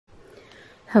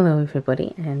Hello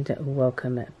everybody and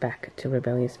welcome back to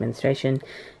Rebellious Menstruation.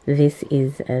 This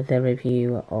is the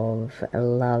review of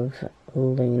Love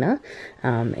Luna.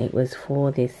 It was for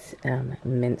this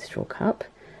menstrual cup.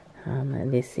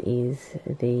 This is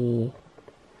the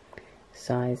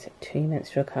size 2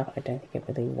 menstrual cup. I don't think it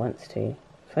really wants to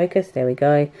focus. There we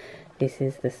go. This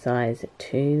is the size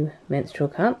 2 menstrual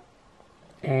cup,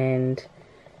 and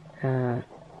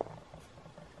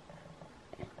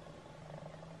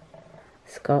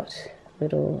it's got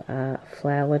little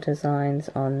flower designs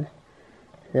on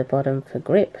the bottom for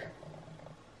grip.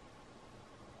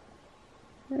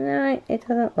 No, it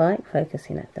doesn't like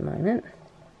focusing at the moment.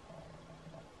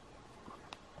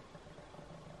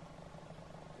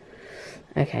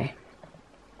 Okay,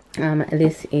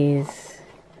 this is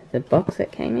the box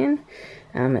that came in.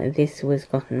 This was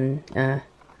gotten,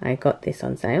 I got this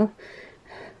on sale.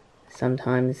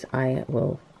 Sometimes I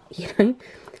will,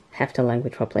 have to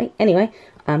language properly. Anyway,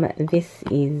 this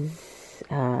is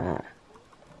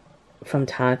from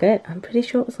Target. I'm pretty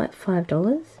sure it was like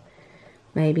 $5,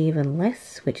 maybe even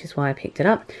less, which is why I picked it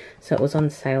up. So it was on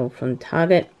sale from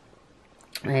Target,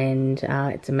 and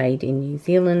it's made in New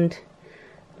Zealand.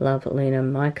 Love Luna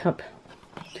My Cup.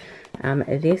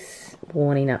 This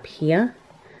warning up here,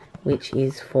 which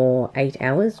is for 8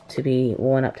 hours, to be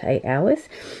worn up to 8 hours,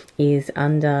 is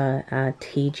under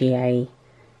TGA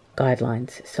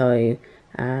guidelines. So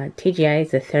TGA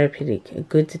is the Therapeutic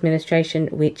Goods Administration,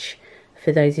 which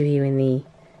for those of you in the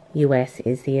US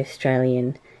is the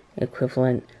Australian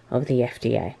equivalent of the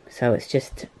FDA. So it's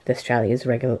just Australia's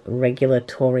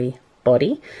regulatory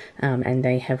body, and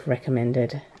they have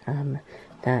recommended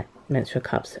that menstrual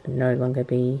cups no longer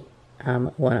be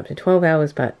worn up to 12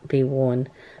 hours but be worn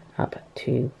up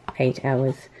to 8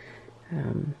 hours.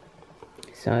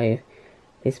 So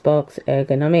this box,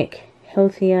 ergonomic,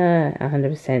 healthier,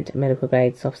 100% medical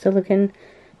grade soft silicone,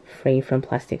 free from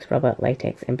plastics, rubber,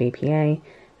 latex and BPA,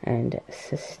 and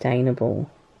sustainable.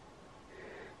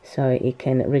 So it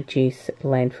can reduce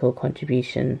landfill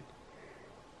contribution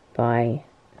by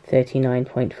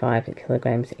 39.5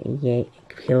 kilograms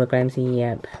a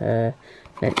year per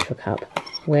menstrual cup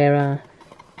wearer.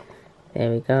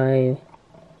 There we go.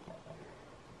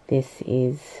 This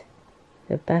is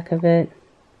the back of it.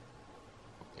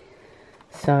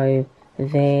 So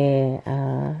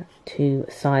their two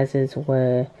sizes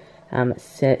were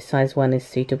size 1 is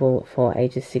suitable for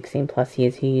ages 16 plus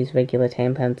years who use regular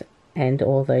tampons and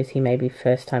all those who may be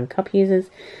first time cup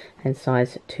users, and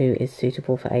size 2 is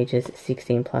suitable for ages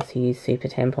 16 plus who use super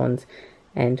tampons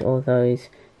and all those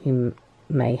who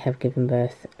may have given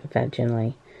birth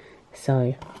vaginally.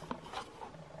 So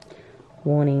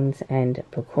warnings and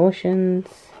precautions.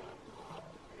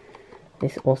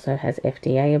 This also has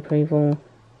FDA approval.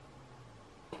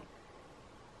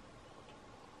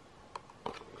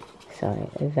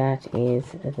 So that is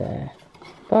the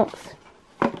box.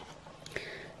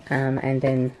 And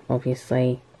then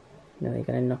obviously, nearly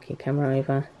going to knock your camera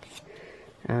over.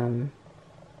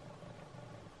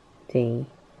 The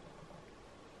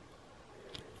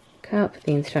cup,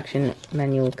 the instruction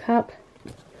manual cup,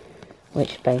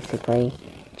 which basically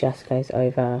just goes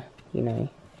over,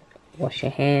 wash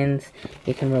your hands,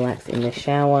 you can relax in the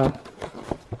shower,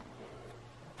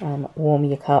 warm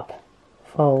your cup,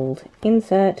 fold,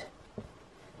 insert,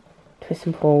 twist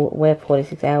and pull, wear 4 to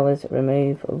 6 hours,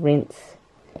 remove, rinse,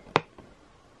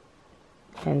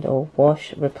 and or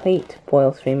wash, repeat,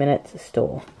 boil 3 minutes,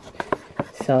 store.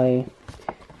 So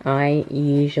I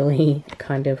usually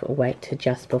kind of wait to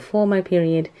just before my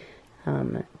period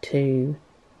to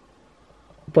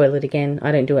boil it again.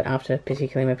 I don't do it after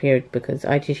particularly my period because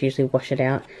I just usually wash it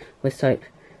out with soap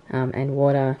and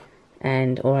water,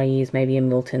 or I use maybe a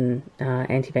Milton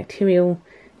antibacterial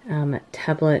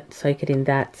tablet, soak it in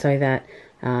that so that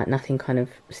nothing kind of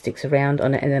sticks around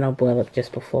on it, and then I'll boil it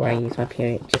just before I use my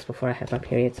period, just before I have my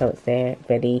period, so it's there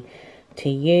ready to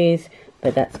use.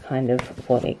 But that's kind of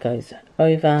what it goes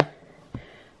over,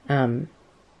 and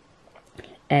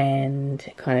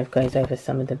kind of goes over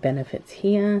some of the benefits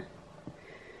here.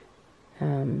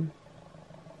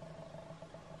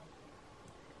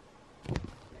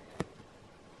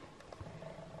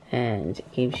 And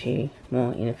gives you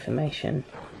more information,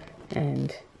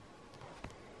 and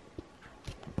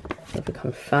I've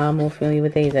become far more familiar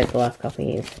with these over the last couple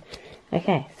of years.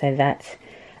 Okay, so that's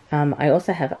I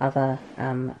also have other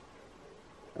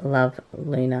Love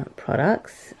Luna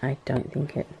products. I don't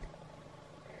think it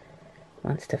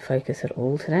wants to focus at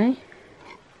all today.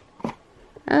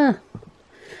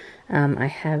 I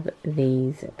have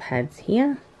these pads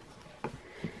here,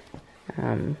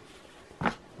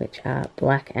 which are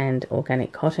black and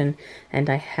organic cotton, and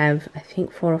I have, I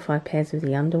think, 4 or 5 pairs of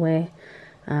the underwear.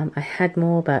 I had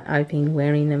more, but I've been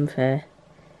wearing them for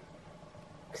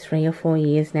 3 or 4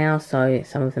 years now, so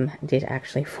some of them did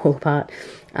actually fall apart.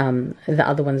 The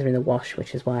other ones are in the wash,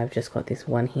 which is why I've just got this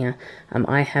one here.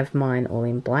 I have mine all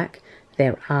in black.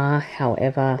 There are,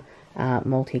 however,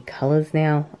 multi-colours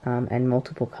now, and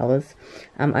multiple colours.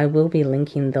 I will be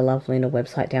linking the Love Luna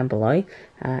website down below,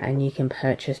 and you can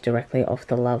purchase directly off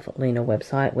the Love Luna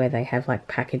website, where they have like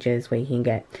packages where you can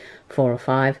get 4 or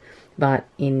 5. But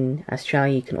in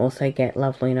Australia you can also get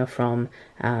Love Luna from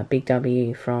Big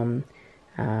W, from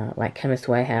like Chemist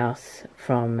Warehouse,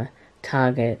 from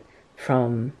Target,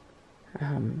 from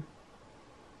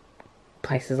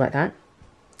places like that.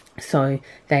 So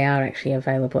they are actually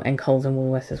available, and Coles and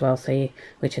Woolworths as well, so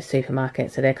which are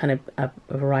supermarkets. So they're kind of a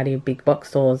variety of big box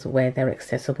stores where they're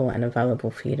accessible and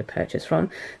available for you to purchase from.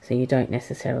 So you don't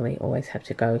necessarily always have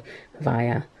to go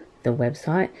via the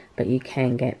website, but you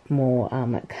can get more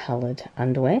coloured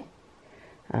underwear.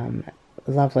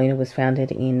 Love Luna was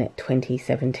founded in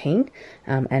 2017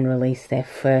 and released their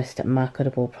first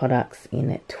marketable products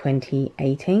in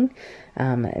 2018.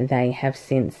 They have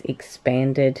since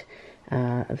expanded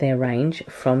their range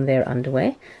from their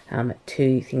underwear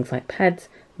to things like pads,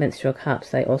 menstrual cups.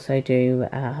 They also do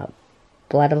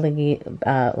bladder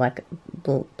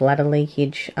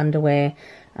leakage underwear.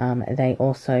 They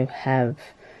also have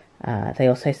they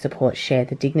also support Share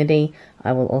the Dignity.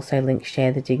 I will also link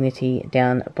Share the Dignity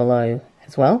down below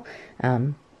as well,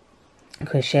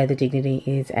 because Share the Dignity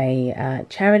is a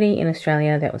charity in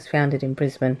Australia that was founded in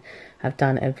Brisbane. I've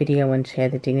done a video on Share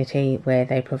the Dignity where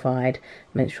they provide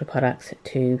menstrual products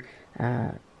to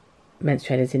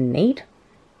menstruators in need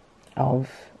of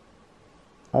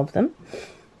them.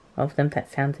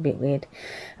 That sounds a bit weird.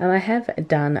 I have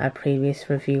done a previous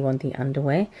review on the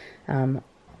underwear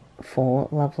for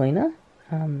Love Luna,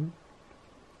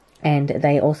 and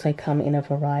they also come in a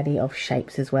variety of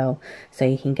shapes as well, so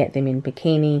you can get them in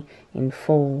bikini, in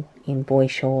full, in boy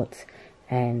shorts,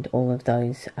 and all of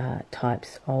those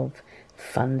types of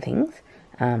fun things.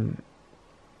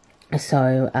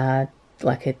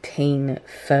 Like a teen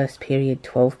first period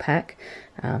 12 pack,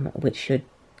 which should,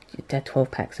 that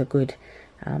 12 pack's a good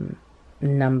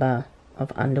number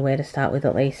of underwear to start with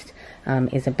at least,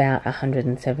 is about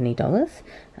 $170,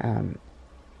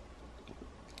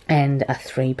 and a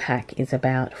 3-pack is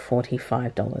about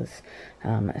 $45.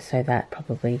 So that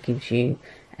probably gives you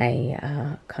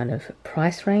a kind of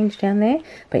price range down there,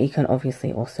 but you can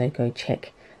obviously also go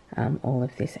check all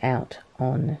of this out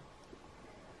on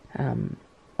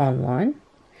online.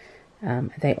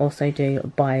 They also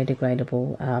do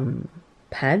biodegradable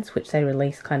pads, which they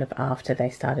released kind of after they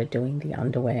started doing the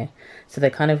underwear. So they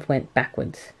kind of went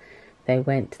backwards.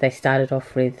 They started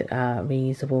off with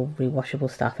reusable, rewashable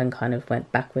stuff and kind of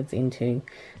went backwards into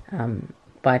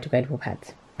biodegradable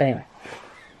pads. But anyway,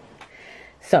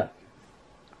 so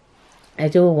I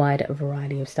do a wide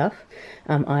variety of stuff.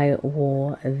 I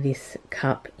wore this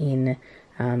cup in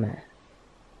the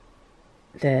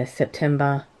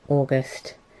September,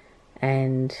 August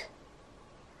and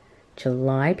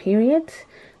July periods,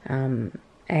 and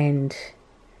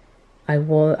I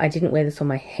didn't wear this on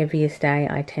my heaviest day.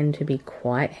 I tend to be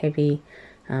quite heavy.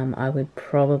 I would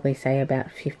probably say about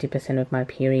 50% of my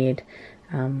period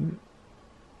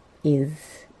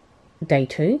is day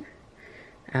 2,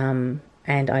 and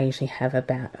I usually have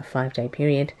about a 5-day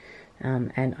period,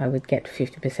 and I would get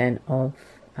 50% of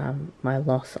my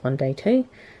loss on day 2,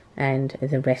 and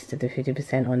the rest of the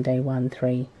 50% on day 1,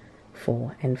 3,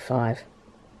 4 and 5.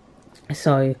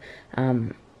 So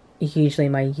usually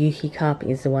my Yuki cup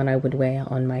is the one I would wear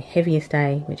on my heaviest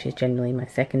day, which is generally my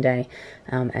 2nd day,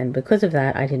 and because of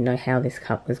that I didn't know how this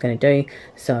cup was going to do,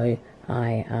 so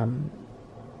I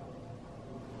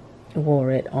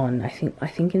wore it on, I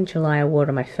think in July I wore it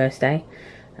on my 1st day,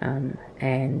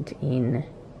 and in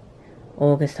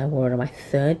August I wore it on my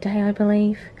 3rd day, I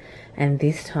believe, and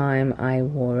this time I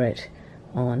wore it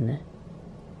on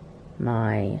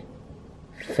my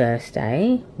 1st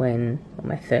day, on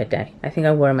my 3rd day. I think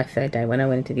I wore it on my 3rd day when I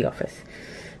went into the office.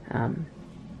 Yeah,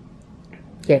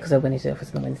 because I went into the office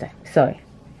on the Wednesday. So,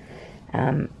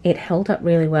 it held up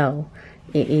really well.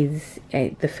 It is,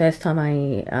 the first time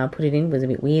I put it in was a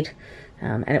bit weird,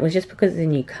 and it was just because it's a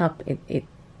new cup.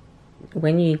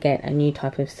 When you get a new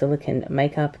type of silicone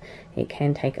makeup, it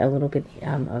can take a little bit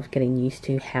of getting used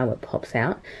to how it pops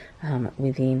out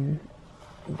within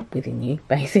you,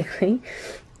 basically.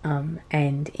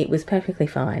 And it was perfectly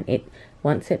fine.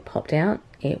 Once it popped out,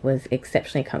 it was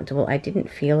exceptionally comfortable. I didn't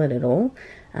feel it at all,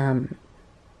 and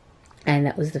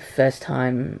that was the first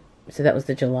time so that was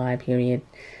the July period.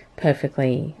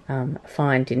 Perfectly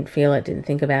fine, didn't feel it, didn't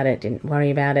think about it, didn't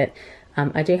worry about it.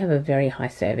 I do have a very high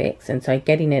cervix, and so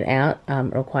getting it out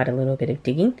required a little bit of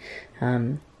digging,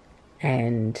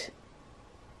 and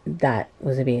that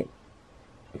was a bit,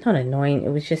 not annoying, it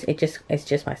was just, it's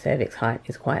just my cervix height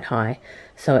is quite high,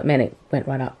 so it meant it went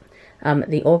right up.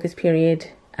 The August period,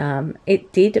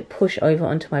 it did push over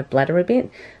onto my bladder a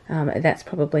bit. That's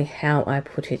probably how I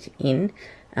put it in.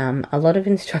 A lot of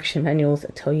instruction manuals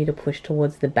tell you to push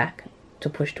towards the back, to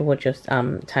push towards your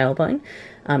tailbone.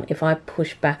 If I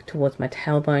push back towards my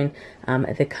tailbone,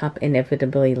 the cup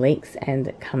inevitably leaks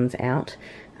and comes out.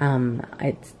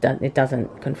 It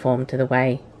doesn't conform to the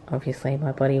way, obviously,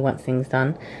 my body wants things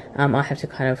done. I have to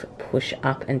kind of push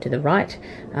up and to the right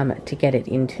to get it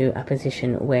into a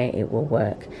position where it will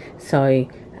work. So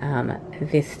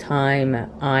this time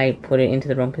I put it into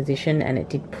the wrong position, and it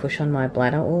did push on my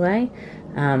bladder all day,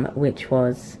 which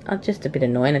was just a bit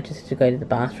annoying. I just had to go to the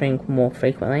bathroom more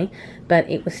frequently, but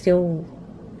it was still,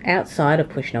 outside of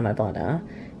pushing on my bladder,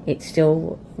 it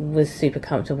still was super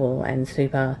comfortable and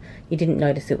super, you didn't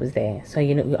notice it was there. So,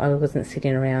 you know, I wasn't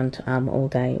sitting around all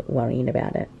day worrying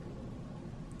about it.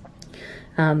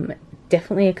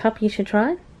 Definitely a cup you should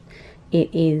try. It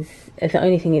is, the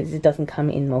only thing is it doesn't come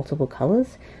in multiple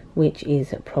colours, which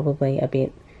is probably a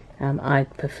bit, I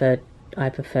prefer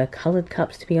coloured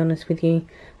cups, to be honest with you.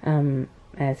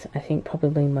 As I think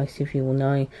probably most of you will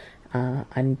know,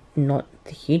 I'm not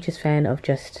the hugest fan of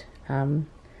just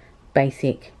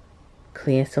basic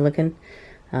clear silicone,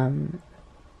 and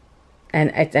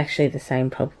it's actually the same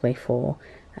probably for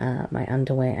my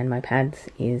underwear and my pads.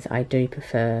 Is I do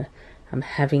prefer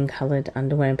having coloured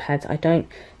underwear and pads. I don't,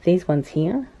 these ones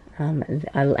here,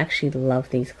 I actually love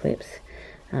these clips.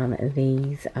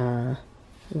 These are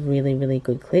really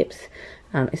good clips,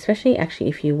 especially actually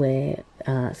if you wear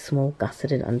small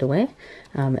gusseted underwear.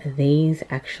 These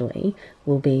actually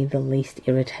will be the least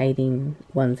irritating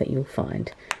ones that you'll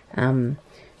find.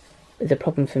 The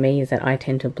problem for me is that I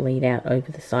tend to bleed out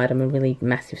over the side. I'm a really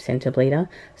massive center bleeder,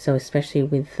 so especially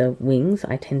with the wings,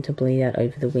 I tend to bleed out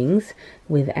over the wings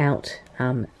without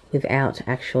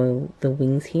actual the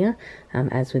wings here.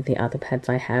 As with the other pads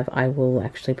I have, I will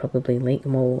actually probably leak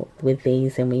more with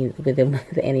these than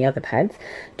with any other pads,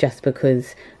 just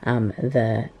because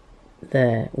the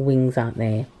wings aren't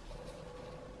there.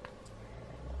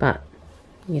 But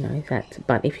you know that.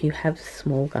 But if you have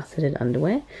small gusseted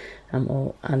underwear,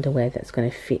 or underwear that's going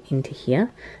to fit into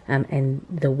here, and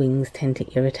the wings tend to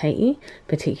irritate you,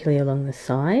 particularly along the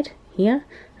side here,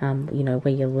 you know,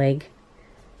 where your leg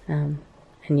and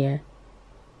your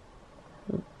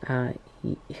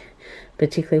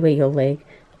particularly where your leg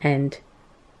and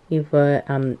your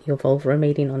vulva are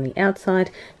meeting on the outside,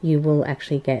 you will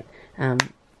actually get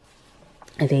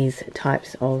these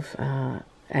types of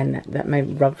and that may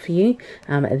rub for you.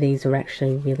 These are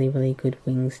actually really good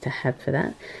wings to have for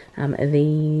that.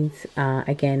 These are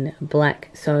again black,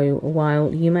 so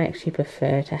while you may actually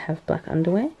prefer to have black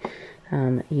underwear,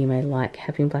 you may like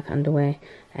having black underwear,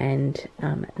 and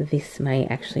this may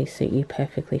actually suit you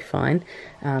perfectly fine.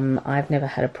 I've never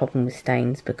had a problem with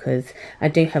stains, because I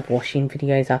do have washing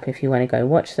videos up if you want to go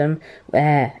watch them,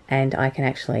 and you can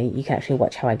actually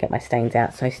watch how I get my stains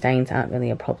out, so stains aren't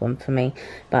really a problem for me.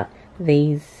 But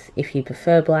these, if you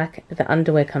prefer black, the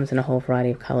underwear comes in a whole variety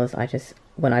of colours.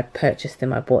 When I purchased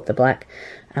them, I bought the black.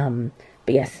 But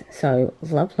yes, so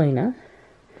love Luna.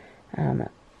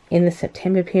 In the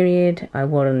September period, I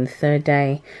wore it on the 3rd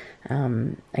day,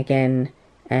 again,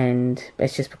 and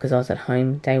it's just because I was at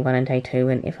home day 1 and day 2,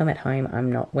 and if I'm at home,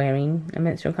 I'm not wearing a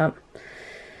menstrual cup.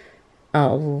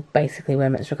 I'll basically wear a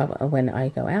menstrual cup when I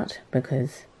go out,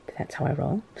 because that's how I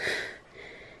roll.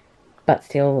 But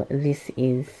still, this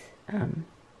is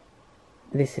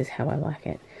how I like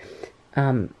it.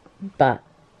 But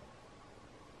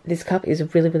this cup is a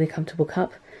really comfortable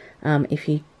cup. If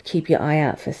you keep your eye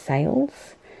out for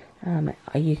sales,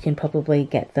 you can probably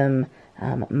get them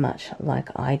much like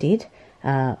I did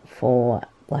for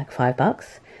like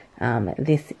 $5.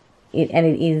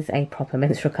 It is a proper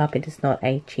menstrual cup. It is not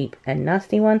a cheap and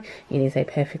nasty one. It is a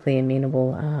perfectly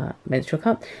amenable menstrual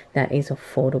cup that is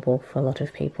affordable for a lot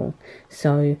of people.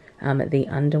 So the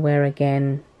underwear,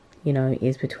 again, you know,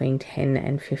 is between $10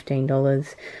 and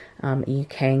 $15. You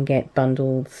can get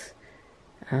bundles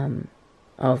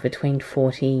of between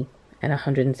 $40 and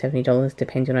 $170,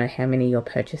 depending on how many you're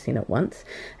purchasing at once,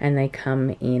 and they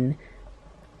come in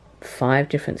 5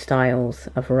 different styles,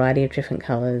 a variety of different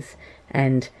colors,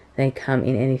 and they come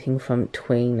in anything from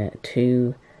tween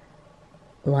to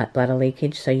light bladder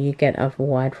leakage, so you get a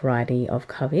wide variety of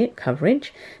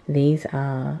coverage. These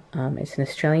are it's an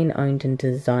Australian owned and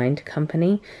designed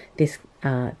company. This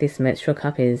menstrual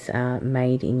cup is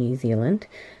made in New Zealand,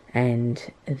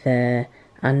 and the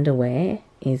underwear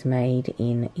is made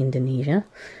in Indonesia.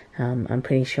 I'm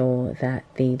pretty sure that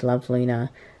the Love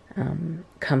Luna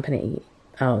company,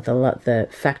 the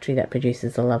factory that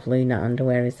produces the Love Luna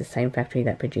underwear is the same factory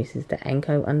that produces the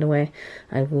Anko underwear.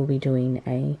 I will be doing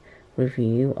a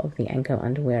review of the Anko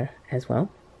underwear as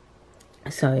well,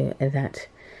 so that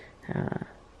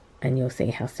and you'll see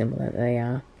how similar they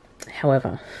are.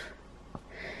 However,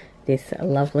 this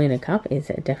Love Luna cup is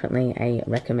definitely a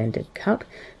recommended cup.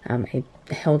 It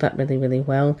held up really, really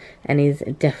well and is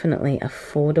definitely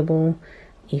affordable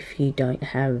if you don't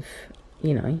have,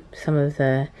 you know, some of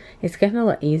the... It's getting a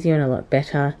lot easier and a lot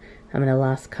better in the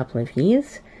last couple of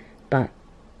years, but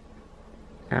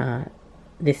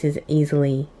this is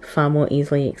far more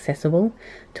easily accessible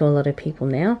to a lot of people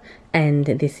now, and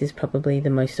this is probably the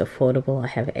most affordable I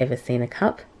have ever seen a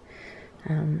cup.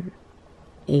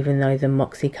 Even though the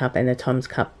Moxie cup and the Tom's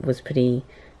cup was pretty,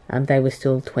 they were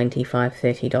still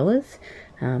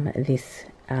 $25–30.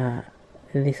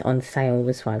 This on sale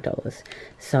was $5,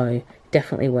 so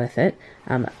definitely worth it.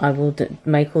 I will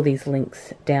make all these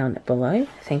links down below.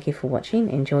 Thank you for watching.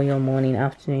 Enjoy your morning,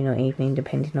 afternoon or evening,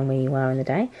 depending on where you are in the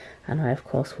day, and I of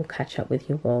course will catch up with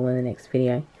you all in the next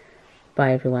video.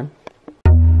 Bye everyone.